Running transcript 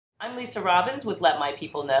I'm Lisa Robbins with Let My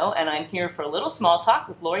People Know, and I'm here for a little small talk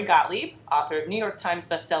with Lori Gottlieb, author of New York Times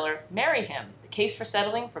bestseller, Marry Him, The Case for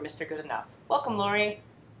Settling for Mr. Good Enough. Welcome, Lori.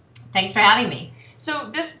 Thanks for having me.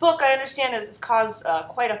 So this book, I understand, has caused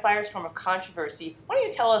quite a firestorm of controversy. Why don't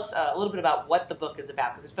you tell us a little bit about what the book is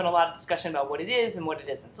about? Because there's been a lot of discussion about what it is and what it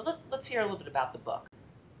isn't. So let's hear a little bit about the book.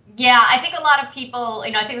 Yeah, I think a lot of people,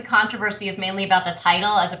 I think the controversy is mainly about the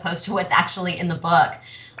title as opposed to what's actually in the book.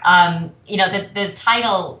 The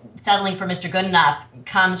title, Settling for Mr. Good Enough,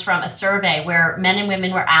 comes from a survey where men and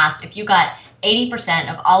women were asked if you got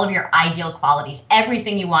 80% of all of your ideal qualities,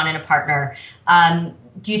 everything you want in a partner,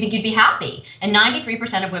 do you think you'd be happy? And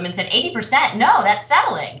 93% of women said 80%, no, that's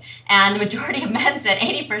settling. And the majority of men said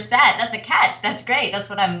 80%, that's a catch, that's great, that's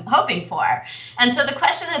what I'm hoping for. And so the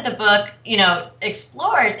question that the book,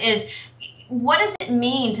 explores is, what does it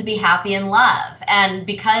mean to be happy in love? And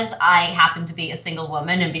because I happen to be a single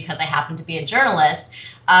woman and because I happen to be a journalist,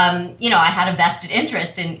 I had a vested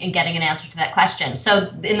interest in getting an answer to that question.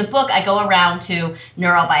 So in the book, I go around to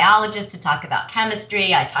neurobiologists to talk about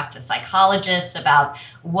chemistry. I talk to psychologists about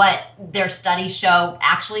what their studies show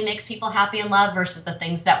actually makes people happy in love versus the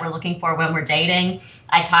things that we're looking for when we're dating.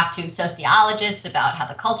 I talk to sociologists about how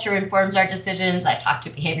the culture informs our decisions. I talk to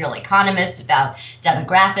behavioral economists about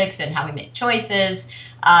demographics and how we make choices.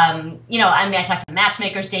 I talk to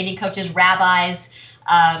matchmakers, dating coaches, rabbis,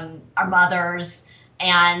 our mothers,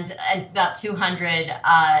 and about 200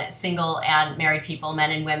 single and married people, men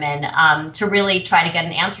and women, to really try to get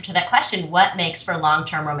an answer to that question: what makes for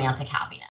long-term romantic happiness?